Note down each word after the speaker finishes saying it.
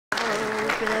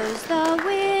Blows the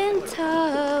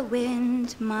winter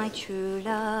wind, my true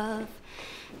love,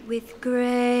 with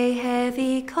grey,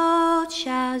 heavy, cold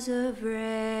showers of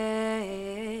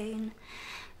rain.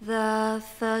 The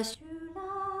first true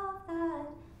love that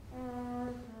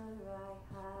ever I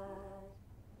had.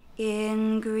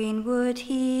 In greenwood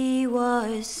he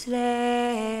was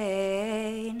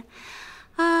slain.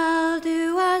 I'll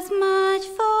do as much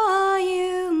for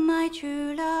you, my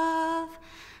true love,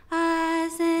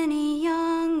 as any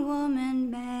young woman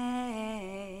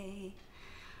may.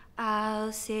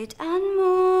 I'll sit and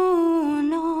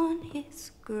mourn on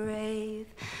his grave,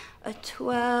 a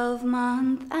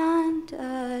 12-month and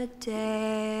a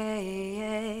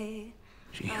day.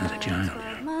 She had a child.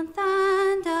 12-month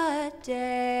and a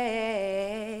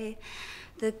day.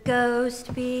 The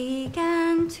ghost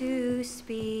began to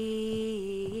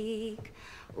speak.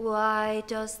 Why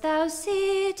dost thou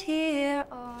sit here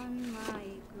on my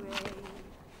grave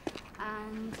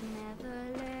and never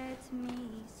let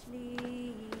me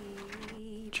sleep?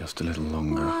 Just a little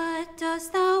longer. What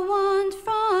dost thou want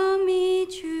from me,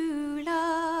 true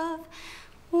love?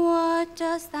 What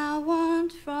dost thou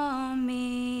want from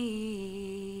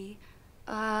me?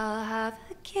 I'll have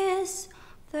a kiss,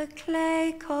 the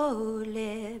clay cold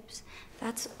lips.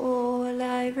 That's all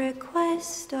I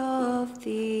request of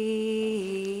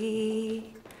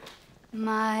thee.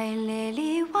 My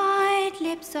lily white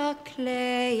lips are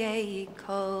clayey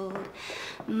cold.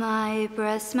 My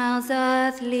breath smells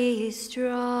earthly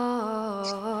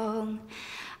strong.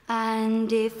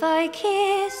 And if I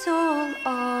kiss all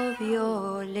of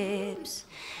your lips,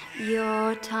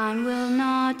 your time will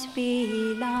not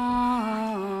be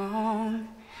long.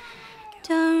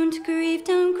 Don't grieve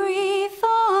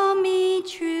for me,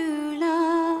 true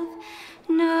love.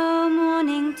 No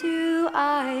mourning do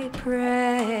I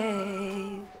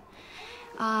crave.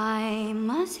 I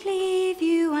must leave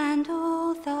you and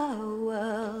all the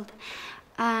world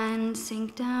and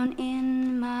sink down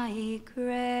in my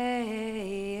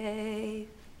grave.